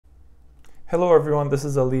Hello everyone, this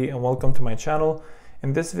is Ali and welcome to my channel.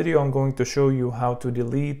 In this video I'm going to show you how to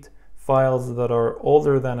delete files that are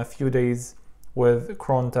older than a few days with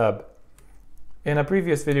Crontab. In a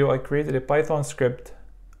previous video I created a Python script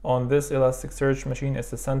on this Elasticsearch machine.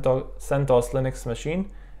 It's a CentOS Linux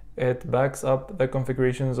machine. It backs up the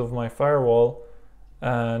configurations of my firewall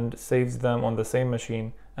and saves them on the same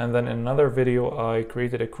machine. And then in another video I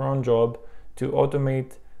created a cron job to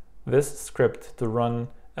automate this script to run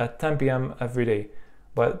at 10 p.m. every day.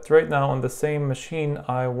 But right now on the same machine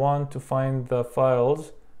I want to find the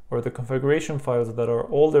files or the configuration files that are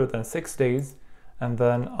older than 6 days, and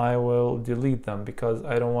then I will delete them because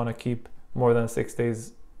I don't want to keep more than 6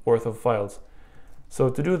 days worth of files. So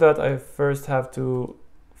to do that I first have to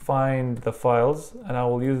find the files, and I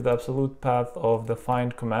will use the absolute path of the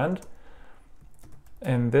find command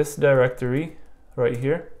in this directory right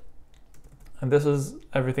here. And this is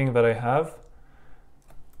everything that I have.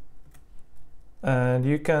 And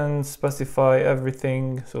you can specify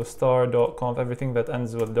everything, so star.conf, everything that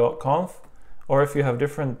ends with .conf, or if you have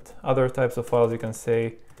different other types of files you can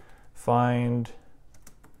say find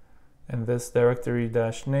in this directory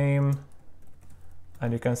 -name,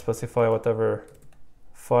 and you can specify whatever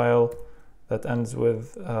file that ends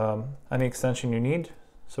with any extension you need.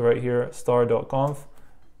 So right here star.conf,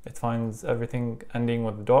 it finds everything ending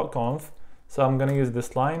with .conf. So I'm going to use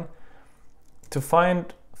this line to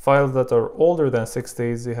find files that are older than 6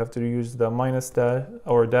 days. You have to use the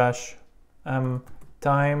 -dash m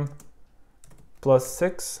time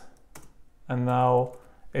 +6, and now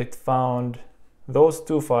it found those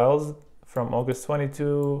two files from August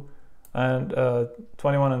 22 and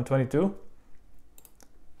 21 and 22.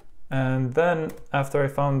 And then after I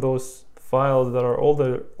found those files that are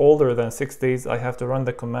older than 6 days, I have to run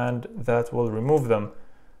the command that will remove them.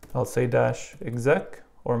 I'll say -exec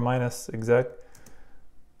or -exec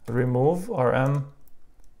remove rm.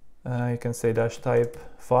 You can say -type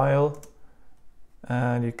file,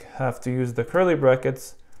 and you have to use the curly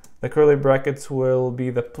brackets. The curly brackets will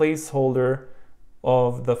be the placeholder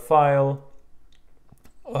of the file,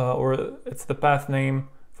 or it's the path name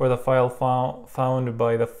for the file found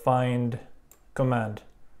by the find command.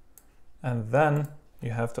 And then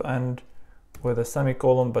you have to end with a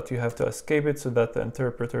semicolon, but you have to escape it so that the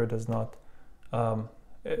interpreter does not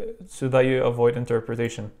so that you avoid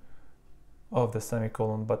interpretation of the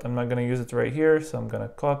semicolon. But I'm not going to use it right here, so I'm going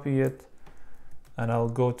to copy it and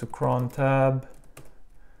I'll go to Crontab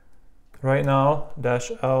right now,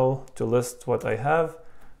 -L to list what I have.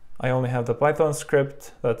 I only have the Python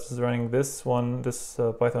script that's running this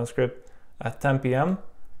Python script at 10 p.m.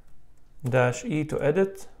 -E to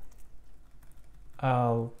edit.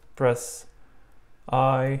 I'll press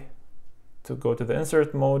I to go to the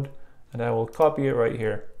insert mode, and I will copy it right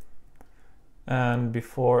here. And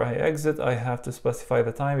before I exit, I have to specify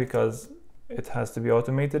the time because it has to be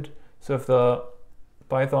automated. So if the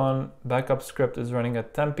Python backup script is running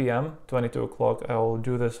at 10 p.m., 22 o'clock, I will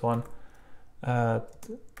do this one at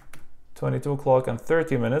 22 o'clock and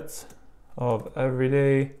 30 minutes of every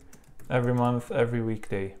day, every month, every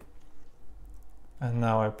weekday. And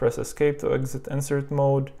now I press escape to exit insert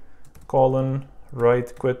mode,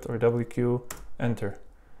 right quit or WQ, enter.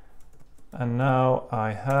 And now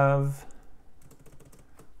I have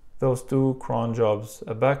those two cron jobs,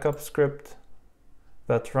 a backup script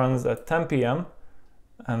that runs at 10 p.m.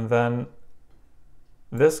 and then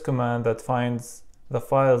this command that finds the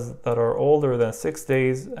files that are older than 6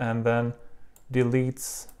 days and then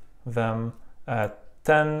deletes them at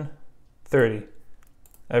 10:30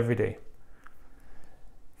 every day.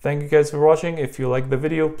 Thank you guys for watching. If you like the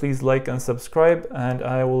video, please like and subscribe, and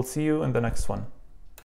I will see you in the next one.